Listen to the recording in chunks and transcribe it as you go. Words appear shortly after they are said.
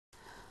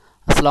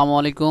আসসালামু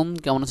আলাইকুম,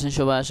 কেমন আছেন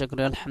সবাই? আশা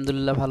করি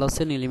আলহামদুলিল্লাহ ভালো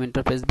আছেন।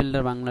 এলিমেন্টর পেজ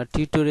বিল্ডার বাংলা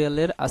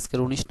টিউটোরিয়ালের আজকের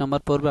 19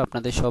 নম্বর পর্বে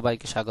আপনাদের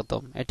সবাইকে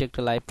স্বাগতম। এটি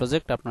একটা লাইভ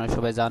প্রজেক্ট, আপনারা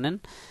সবাই জানেন।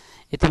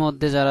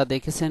 ইতিমধ্যে যারা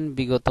দেখেছেন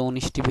বিগত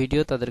 19টি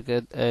ভিডিও, তাদেরকে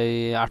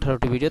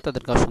 18টি ভিডিও,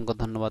 তাদেরকে অসংখ্য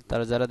ধন্যবাদ।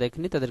 তারা যারা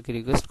দেখেনি তাদেরকে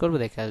রিকোয়েস্ট করবে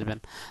দেখে আসবেন।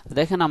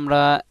 দেখেন, আমরা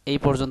এই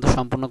পর্যন্ত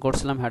সম্পূর্ণ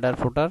করছিলাম, হেডার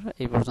ফুটার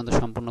এই পর্যন্ত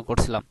সম্পূর্ণ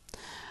করছিলাম।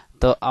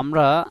 তো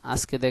আমরা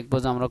আজকে দেখব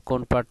যে আমরা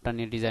কোন পার্টটা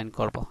নিয়ে ডিজাইন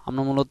করব।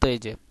 আমরা মূলত এই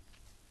যে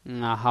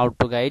হাউ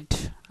টু গাইড,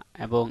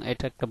 এবং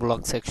এটা একটা ব্লগ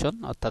সেকশন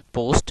অর্থাৎ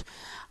পোস্ট,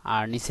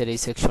 আর নিচের এই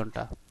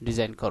সেকশনটা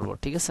ডিজাইন করব।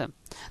 ঠিক আছে,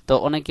 তো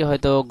অনেকে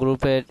হয়তো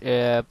গ্রুপে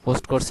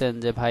পোস্ট করছেন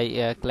যে ভাই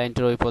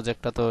ক্লায়েন্টের ওই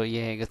প্রজেক্টটা তো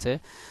হয়ে গেছে।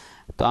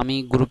 তো আমি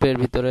গ্রুপের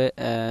ভিতরে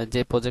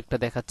যে প্রজেক্টটা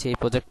দেখাচ্ছি, এই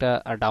প্রজেক্টটা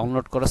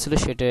ডাউনলোড করা ছিল,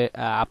 সেটা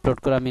আপলোড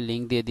করে আমি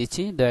লিঙ্ক দিয়ে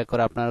দিচ্ছি। দয়া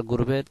করে আপনারা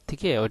গ্রুপের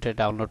থেকে ওইটা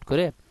ডাউনলোড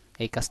করে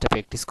এই কাজটা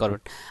প্র্যাকটিস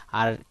করবেন।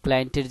 আর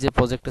ক্লায়েন্টের যে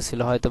প্রজেক্টটা ছিল,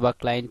 হয়তো বা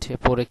ক্লায়েন্ট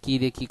পরে কী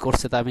দিয়ে কী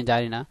করছে তা আমি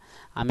জানি না।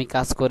 আমি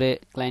কাজ করে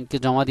ক্লায়েন্টকে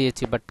জমা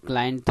দিয়েছি, বাট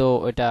ক্লায়েন্ট তো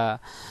ওইটা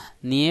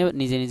নিয়ে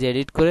নিজে নিজে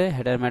এডিট করে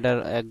হেডার ম্যাটার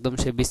একদম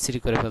সে বিস্তৃত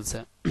করে ফেলছে।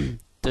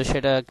 তো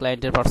সেটা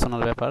ক্লায়েন্টের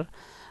পার্সোনাল ব্যাপার।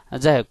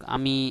 যাই হোক,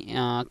 আমি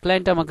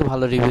ক্লায়েন্ট আমাকে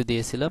ভালো রিভিউ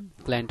দিয়েছিলাম,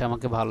 ক্লায়েন্ট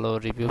আমাকে ভালো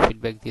রিভিউ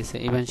ফিডব্যাক দিয়েছে।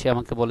 ইভেন সে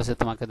আমাকে বলেছে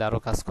তোমাকে আরও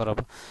কাজ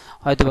করাবো।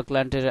 হয়তো বা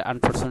ক্লায়েন্টের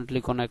আনফর্চুনেটলি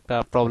কোনো একটা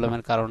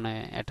প্রবলেমের কারণে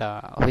এটা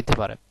হইতে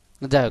পারে।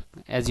 যাই হোক,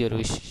 as your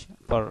wish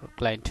for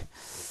client.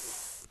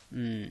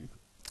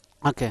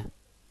 ওকে,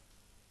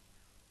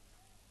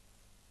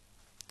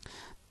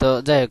 তো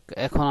যাই হোক,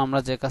 এখন আমরা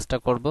যে কাজটা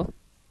করব,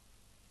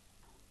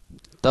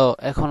 তো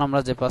এখন আমরা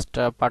যে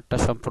পার্টটা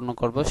সম্পূর্ণ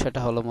করব সেটা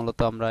হলো মূলত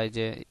আমরা এই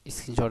যে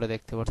স্ক্রিনশটে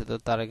দেখতে পাচ্ছি। তো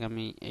তার আগে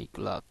আমি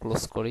এইগুলা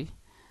ক্লোজ করি।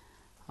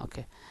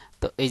 ওকে,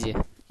 তো এই যে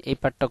এই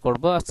পার্টটা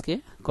করব আজকে,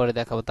 করে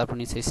দেখাবো। তারপর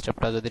নিচে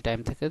স্টেপটা যদি টাইম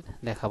থাকে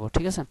দেখাবো।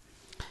 ঠিক আছে,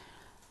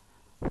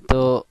 তো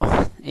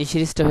এই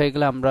সিরিজটা হয়ে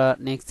গেলে আমরা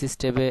নেক্সট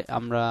স্টেপে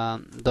আমরা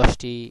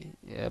 10টি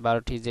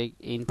 12টি যে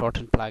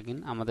ইম্পর্টেন্ট প্লাগইন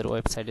আমাদের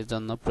ওয়েবসাইটের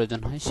জন্য প্রয়োজন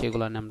হয়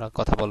সেগুলো নিয়ে আমরা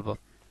কথা বলবো।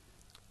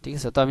 ঠিক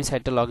আছে, তো আমি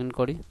সাইটটা লগ ইন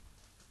করি।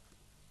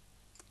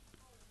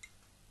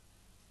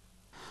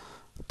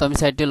 তো আমি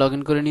সাইটটি লগ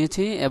ইন করে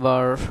নিয়েছি।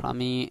 এবার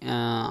আমি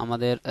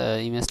আমাদের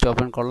ইমেজটি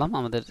ওপেন করলাম,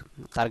 আমাদের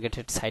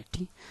টার্গেটেড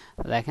সাইটটি।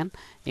 দেখেন,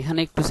 এখানে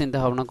একটু চিন্তা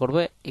ভাবনা করবো।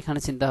 এখানে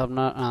চিন্তা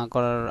ভাবনা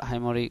করার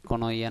হাইমরি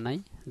কোনো নাই।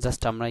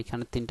 জাস্ট আমরা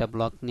এখানে 3টা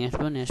ব্লক নিয়ে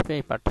আসবো,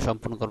 এই পার্টটা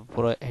সম্পূর্ণ করবো।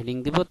 পুরো হেডিং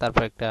দিব,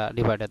 তারপর একটা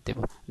ডিভাইডার দেব,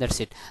 দ্যাটস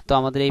ইট। তো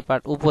আমাদের এই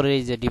পার্ট উপরে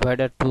এই যে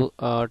ডিভাইডার টু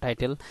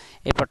টাইটেল,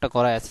 এই পার্টটা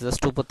করা আছে।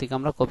 জাস্ট উপর থেকে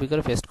আমরা কপি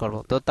করে পেস্ট করব।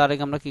 তো তার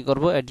আগে আমরা কি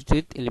করব, এডিট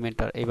উইথ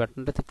এলিমেন্টর এই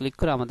বাটনটাতে ক্লিক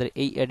করে আমাদের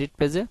এই এডিট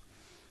পেজে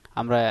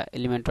আমরা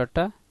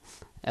এলিমেন্টরটা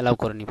অ্যালাউ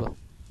করে নিব।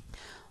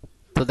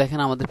 তো দেখেন,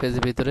 আমাদের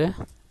পেজের ভিতরে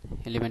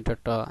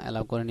এলিমেন্টরটা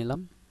অ্যালাউ করে নিলাম,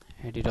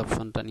 এডিট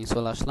অপশনটা নিয়ে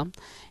চলে আসলাম।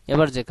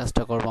 এবার যে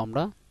কাজটা করব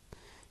আমরা,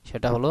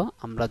 সেটা হলো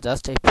আমরা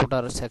জাস্ট এই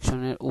ফুটার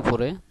সেকশনের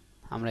উপরে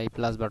আমরা এই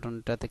প্লাস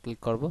বাটনটাতে ক্লিক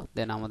করব।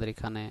 দেন আমাদের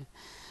এখানে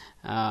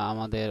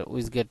আমাদের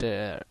উইজগেট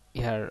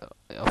ইয়ার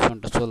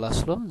অপশনটা চলে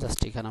আসলো। জাস্ট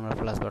এখানে আমরা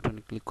প্লাস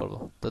বাটনে ক্লিক করব।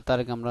 তো তার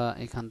আগে আমরা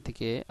এখান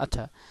থেকে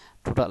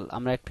টোটাল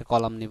আমরা একটা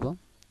কলাম নিব।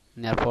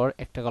 নেওয়ার পর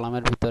একটা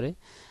কলামের ভিতরে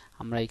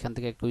আমরা এখান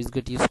থেকে একটা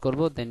উইজগেট ইউজ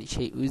করব। দেন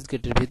সেই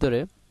উইজগেটের ভিতরে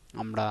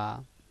আমরা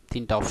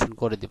 3টা অপশন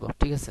করে দিব।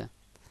 ঠিক আছে,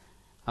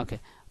 ওকে।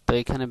 তো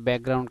এখানে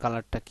ব্যাকগ্রাউন্ড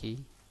কালারটা কি,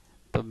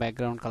 তো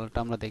ব্যাকগ্রাউন্ড কালারটা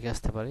আমরা দেখে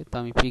আসতে পারি। তো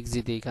আমি পিক্সি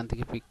দিয়ে এখান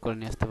থেকে পিক করে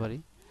নিয়ে আসতে পারি।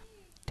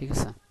 ঠিক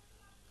আছে,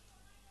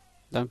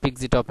 তো আমি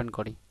পিক্সিটা ওপেন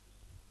করি।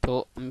 তো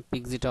আমি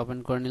পিক্সিটা ওপেন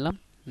করে নিলাম।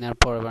 নেওয়ার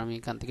পর এবার আমি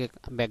এখান থেকে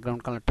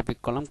ব্যাকগ্রাউন্ড কালারটা পিক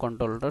করলাম,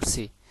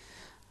 কন্ট্রোল-সি।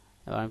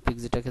 এবার আমি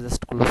পিক্সিটাকে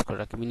জাস্ট ক্লোজ করে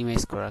রাখি,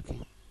 মিনিমাইজ করে রাখি।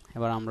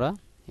 এবার আমরা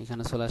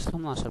এখানে চলে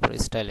আসলাম, আসার পর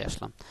স্টাইলে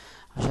আসলাম।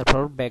 আসার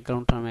পর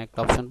ব্যাকগ্রাউন্ডটা আমি একটা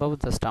অপশন পাবো,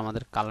 জাস্ট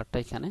আমাদের কালারটা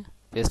এখানে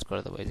পেস্ট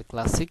করে দেবো। এই যে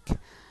ক্লাসিক,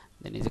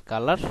 দেন এই যে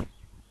কালার,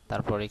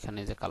 তারপর এখানে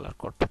যে কালার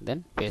কোড, দেন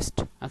পেস্ট।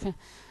 ওকে,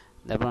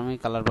 তারপর আমি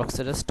কালার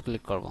বক্সে জাস্ট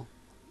ক্লিক করব।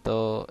 তো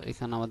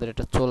এখানে আমাদের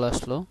এটা চলে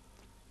আসলো,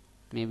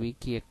 মেবি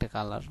কি একটা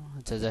কালার।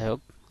 আচ্ছা, যাই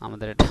হোক,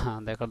 আমাদের এটা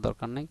দেখার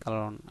দরকার নেই,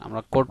 কারণ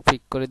আমরা কোড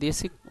পিক করে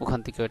দিয়েছি, ওখান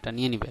থেকে এটা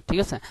নিয়ে নিবে। ঠিক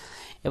আছে,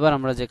 এবার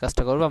আমরা যে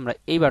কাজটা করব, আমরা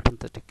এই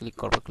বাটনটাতে ক্লিক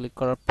করব। ক্লিক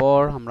করার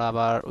পর আমরা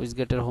আবার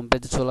উইজগেটের হোম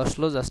পেজে চলে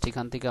আসলো। জাস্ট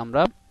এখান থেকে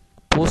আমরা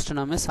পোস্ট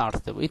নামে সার্চ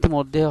দেব।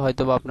 ইতিমধ্যে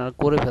হয়তো বা আপনারা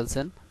করে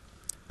ফেলছেন।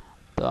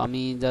 তো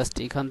আমি জাস্ট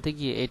এখান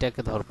থেকে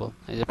এইটাকে ধরবো,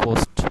 এই যে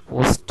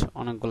পোস্ট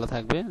অনেকগুলো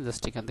থাকবে।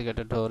 জাস্ট এখান থেকে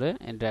এটা ধরে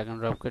ড্র্যাগ এন্ড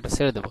ড্রপ করে এটা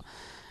ছেড়ে দেবো।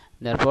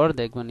 তারপর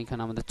দেখবেন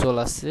এখানে আমাদের চলে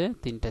আসছে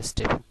 3টা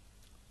স্টেপ।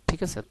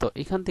 ঠিক আছে, তো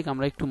এখান থেকে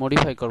আমরা একটু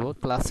মডিফাই করব।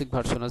 ক্লাসিক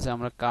ভার্সন আছে,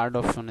 আমরা কার্ড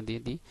অপশনে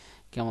দিয়ে দিই,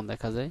 কেমন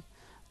দেখা যায়।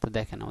 তো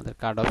দেখেন, আমাদের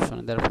কার্ড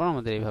অপশনে দেওয়ার পর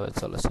আমাদের এইভাবে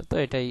চলে আসছে। তো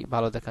এটাই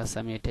ভালো দেখাচ্ছে,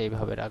 আমি এটা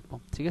এইভাবে রাখবো।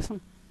 ঠিক আছে,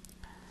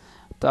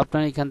 তো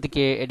আপনারা এখান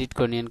থেকে এডিট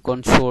করে নিন, কোন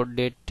শো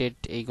ডেট টেট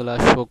এইগুলা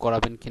শো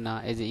করাবেন কিনা,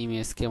 এই যে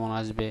ইমেজ কেমন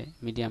আসবে,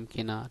 মিডিয়াম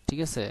কিনা। ঠিক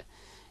আছে,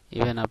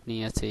 ইভেন আপনি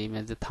আছে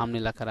ইমেজে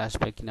থাম্বনেল আকার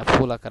আসবে কিনা,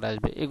 ফুল আকার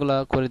আসবে, এগুলা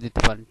করে দিতে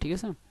পারেন। ঠিক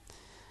আছে,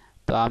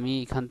 তো আমি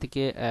এখান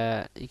থেকে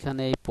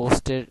এখানে এই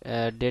পোস্টের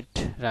ডেট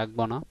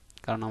রাখবো না,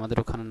 কারণ আমাদের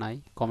ওখানে নাই।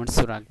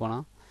 কমেন্টসও রাখবো না,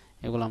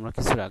 এগুলো আমরা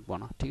কিছু রাখবো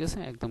না। ঠিক আছে,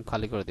 একদম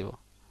খালি করে দিব।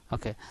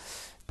 ওকে,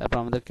 তারপর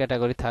আমাদের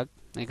ক্যাটাগরি থাক,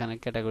 এখানে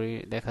ক্যাটাগরি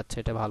দেখাচ্ছে,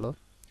 এটা ভালো।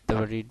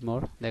 তারপর রিড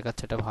মোর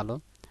দেখাচ্ছে, এটা ভালো।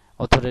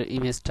 অথরের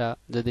ইমেজটা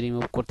যদি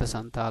রিমুভ করতে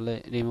চান তাহলে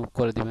রিমুভ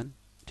করে দিবেন,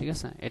 ঠিক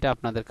আছে? এটা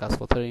আপনাদের কাজ,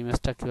 অথরের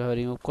ইমেজটা কিভাবে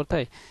রিমুভ করতে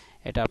হয়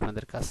এটা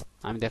আপনাদের কাজ,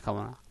 আমি দেখাবো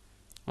না।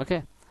 ওকে,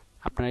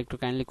 আপনারা একটু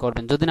কাইন্ডলি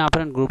করবেন, যদি না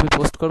পারেন গ্রুপে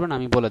পোস্ট করবেন,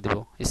 আমি বলে দেব,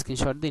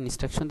 স্ক্রিনশট দিয়ে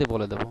ইনস্ট্রাকশন দিয়ে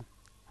বলে দেব।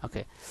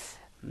 ওকে,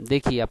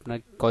 দেখি আপনারা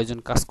কয়জন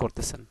কাজ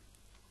করতেছেন।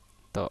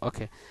 তো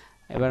ওকে,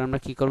 এবার আমরা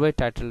কি করব, এই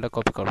টাইটেলটা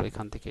কপি করব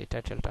এখান থেকে, এই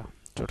টাইটেলটা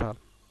টোটাল।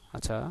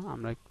 আচ্ছা,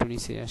 আমরা একটু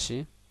নিচে আসি।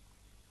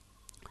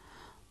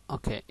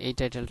 ওকে, এই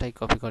টাইটেলটাই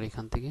কপি করি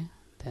এখান থেকে,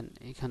 দেন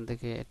এখান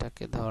থেকে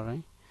এটাকে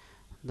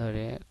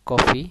ধরে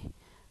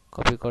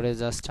কপি করে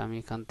জাস্ট আমি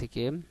এখান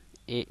থেকে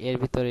এর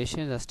ভিতরে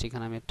এসে জাস্ট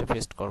এখানে আমি একটা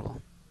পেস্ট করব,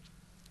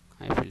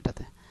 এই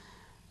ফিল্ডটাতে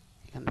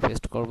এখানে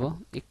পেস্ট করব,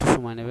 একটু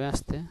সময় নেবে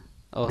আসতে।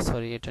 ও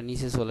সরি, এটা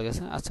নিচে চলে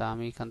গেছে। আচ্ছা,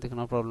 আমি এখান থেকে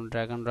no problem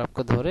drag and drop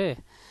করে ধরে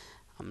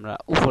আমরা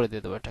উপরে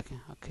দিয়ে দেবো এটাকে।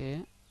 ওকে,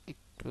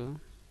 একটু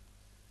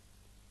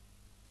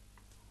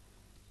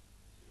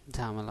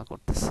ঝামেলা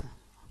করতেছে।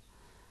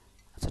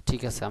 আচ্ছা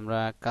ঠিক আছে, আমরা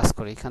কাজ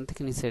করি, এখান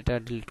থেকে নিচে এটা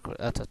ডিলিট করে,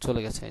 আচ্ছা চলে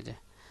গেছে এই যে।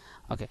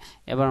 ওকে,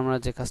 এবার আমরা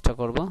যে কাজটা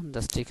করব,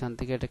 জাস্ট এখান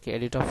থেকে এটাকে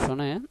এডিট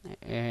অপশনে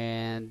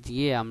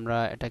দিয়ে আমরা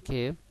এটাকে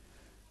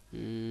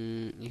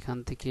এখান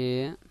থেকে,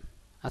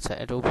 আচ্ছা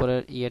এটা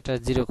উপরের ইয়েটা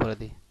 0 করে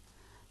দিই,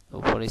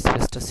 উপরে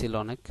স্পেসটা ছিল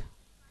অনেক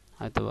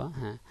হয়তোবা,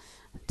 হ্যাঁ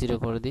 0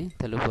 করে দিই,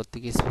 তাহলে উপর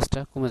থেকে স্পেসটা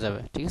কমে যাবে,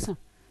 ঠিক আছে?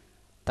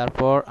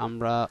 তারপর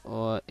আমরা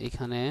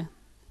এখানে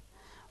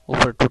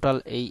উপরে টোটাল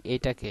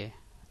এইটাকে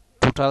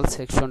টোটাল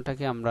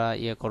সেকশনটাকে আমরা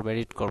করব,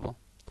 এডিট করব।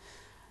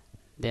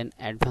 দেন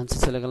অ্যাডভান্সে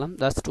চলে গেলাম,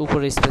 জাস্ট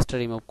উপরে স্পেসটা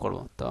রিমুভ করব।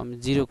 তো আমি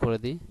 0 করে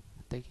দিই,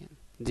 দেখি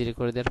 0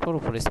 করে দেওয়ার পর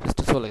উপরে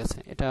স্পেসটা চলে গেছে।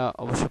 এটা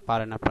অবশ্যই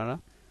পারেন আপনারা।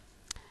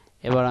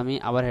 এবার আমি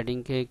আবার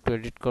হেডিংকে একটু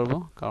এডিট করব,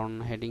 কারণ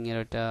হেডিং এর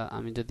ওটা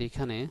আমি যদি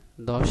এখানে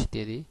 10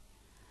 দিয়ে দিই,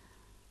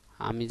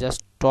 আমি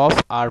জাস্ট টপ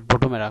আর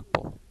বটমে রাখবো,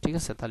 ঠিক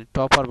আছে? তাহলে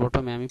টপ আর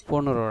বটমে আমি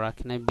 15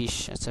 রাখি না 20,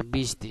 আচ্ছা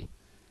 20 দিই।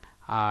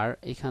 আর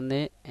এখানে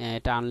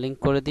এটা আনলিঙ্ক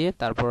করে দিয়ে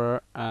তারপর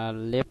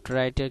লেফট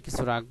রাইটের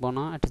কিছু রাখবো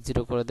না, এটা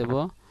 0 করে দেব,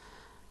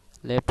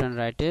 লেফট এন্ড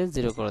রাইটে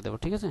 0 করে দেব,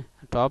 ঠিক আছে?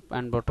 টপ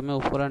এন্ড বটমে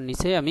উপর আর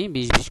নিচে আমি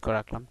 20 করে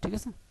রাখলাম, ঠিক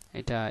আছে?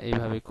 এটা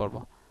এইভাবেই করব।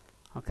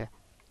 ওকে,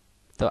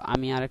 তো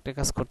আমি আরেকটা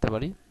কাজ করতে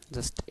পারি,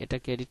 জাস্ট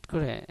এটাকে এডিট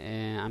করে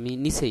আমি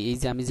নিচে এই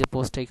যে আমি যে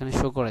পোস্টটা এখানে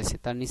শো করেছি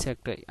তার নিচে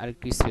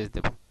আরেকটু স্পেস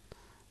দেব।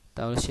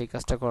 তাহলে সেই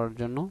কাজটা করার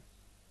জন্য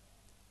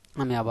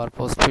আমি আবার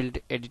পোস্ট ফিল্ড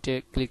এডিটে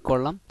ক্লিক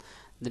করলাম,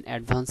 দেন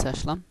অ্যাডভান্সে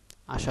আসলাম,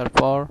 আসার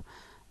পর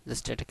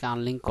জাস্ট এটাকে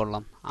আনলিঙ্ক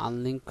করলাম।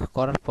 আনলিঙ্ক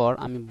করার পর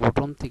আমি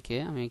বটম থেকে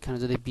আমি এখানে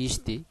যদি 20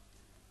 দিই,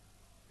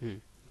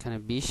 এখানে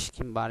 20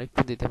 কিংবা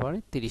আরেকটু দিতে পারি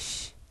 30।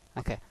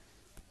 ওকে,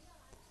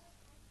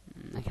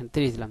 এখানে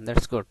 30 দিলাম,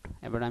 দ্যাটস গুড।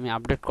 এবার আমি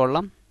আপডেট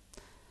করলাম,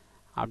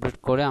 আপডেট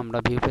করে আমরা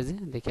ভিউ পেজে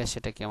দেখি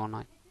সেটা কেমন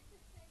হয়।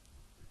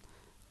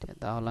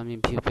 তাহলে আমি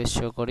ভিউ পেজ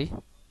শো করি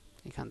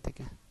এখান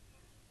থেকে।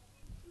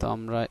 তো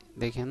আমরা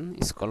দেখেন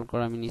স্ক্রল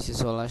করে আমি নিচে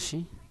চলে আসি,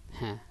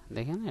 হ্যাঁ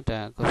দেখেন এটা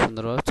খুব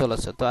সুন্দরভাবে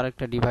চলেছে। তো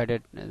আরেকটা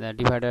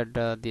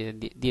ডিভাইডারটা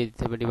দিয়ে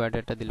দিতে হবে,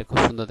 ডিভাইডারটা দিলে খুব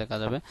সুন্দর দেখা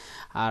যাবে।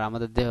 আর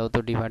আমাদের যেহেতু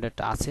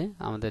ডিভাইডারটা আছে,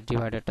 আমাদের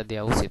ডিভাইডারটা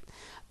দেওয়া উচিত।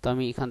 তো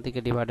আমি এখান থেকে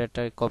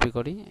ডিভাইডারটা কপি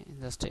করি,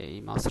 জাস্ট এই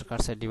মাউসের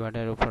কার্সার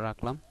ডিভাইডারের উপর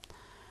রাখলাম,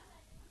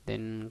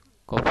 দেন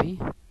কপি,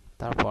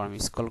 তারপর আমি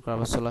স্ক্রল করে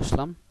আবার চলে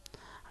আসলাম।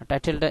 আর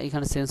টাইটেলটা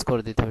এখানে চেঞ্জ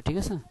করে দিতে হবে, ঠিক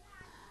আছে?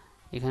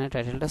 এখানে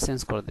টাইটেলটা চেঞ্জ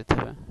করে দিতে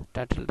হবে,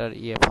 টাইটেলটার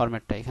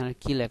ফরম্যাটটা এখানে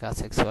কি লেখা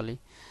আছে অ্যাকচুয়ালি,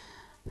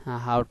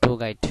 হাউ টু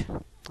গাইড।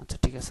 আচ্ছা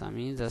ঠিক আছে,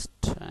 আমি জাস্ট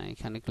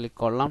এখানে ক্লিক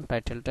করলাম,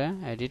 টাইটেলটা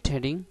এডিট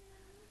হেডিং,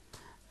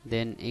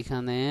 দেন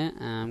এখানে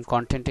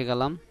কন্টেন্টে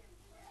গেলাম,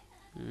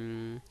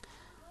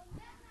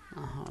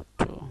 হাউ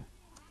টু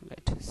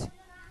গাইড।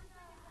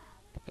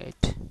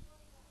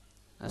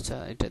 আচ্ছা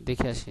এটা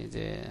দেখে আসি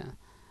যে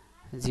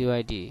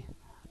GUID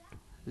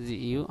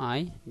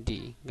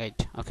guide.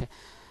 Okay,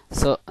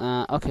 so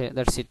okay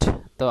that's it.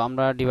 তো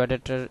আমরা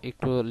ডিভাইডারটার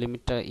একটু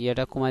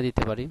লিমিটটা কমায়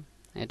দিতে পারি।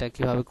 এটা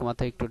কিভাবে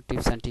কমাতে, একটু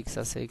টিপস এন্ড ট্রিক্স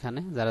আছে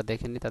এখানে, যারা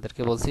দেখেননি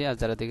তাদেরকে বলছি, আর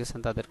যারা দেখেছেন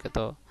তাদেরকে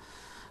তো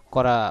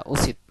করা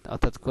উচিত,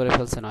 অর্থাৎ করে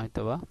ফেলছেন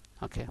হয়তোবা।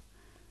 ওকে,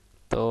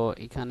 তো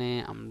এখানে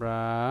আমরা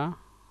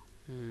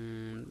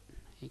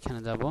এখানে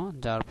যাব,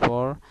 যাওয়ার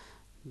পর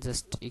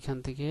জাস্ট এখান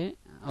থেকে,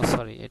 ও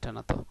সরি এটা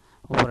না, তো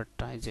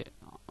উপরেরটা এই যে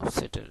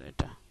অফসেটের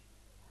এটা,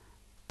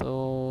 তো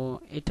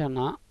এটা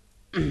না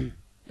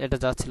এটা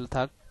যা ছিল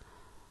থাক।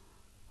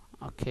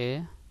 ওকে,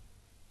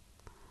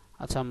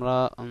 আচ্ছা আমরা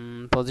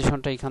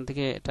পজিশনটা এখান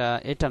থেকে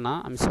এটা না,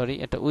 আমি সরি,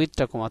 এটা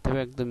উইথটা কমাতে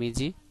হবে, একদম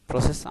ইজি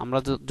প্রসেস। আমরা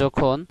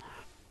যখন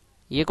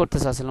করতে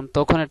চাচ্ছিলাম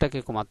তখন এটাকে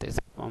কমাতে,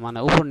 মানে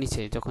উপর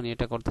নিচে যখন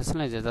এটা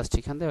করতেছিলাম, যে জাস্ট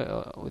এখান থেকে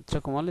উইথটা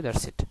কমালে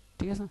দ্যাটস ইট,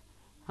 ঠিক আছে?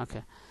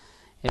 ওকে,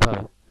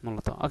 এভাবে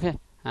মূলত। ওকে,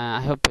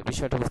 আই হোপ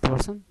বিষয়টা বুঝতে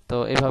পারছেন। তো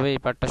এভাবে এই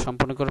পার্টটা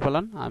সম্পূর্ণ করে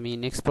ফেলান। আমি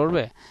নেক্সট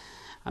পর্বে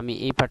আমি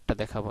এই পার্টটা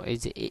দেখাবো, এই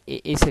যে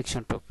এই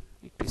সেকশনটুক,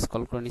 একটু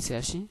স্ক্রল করে নিচে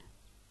আসি,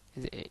 এই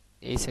যে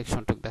এই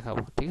সেকশনটুক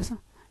দেখাবো, ঠিক আছে?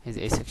 এই যে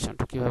এই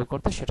সেকশনটুক কিভাবে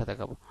করতে সেটা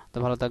দেখাবো। তো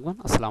ভালো থাকবেন,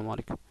 আসসালামু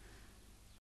আলাইকুম।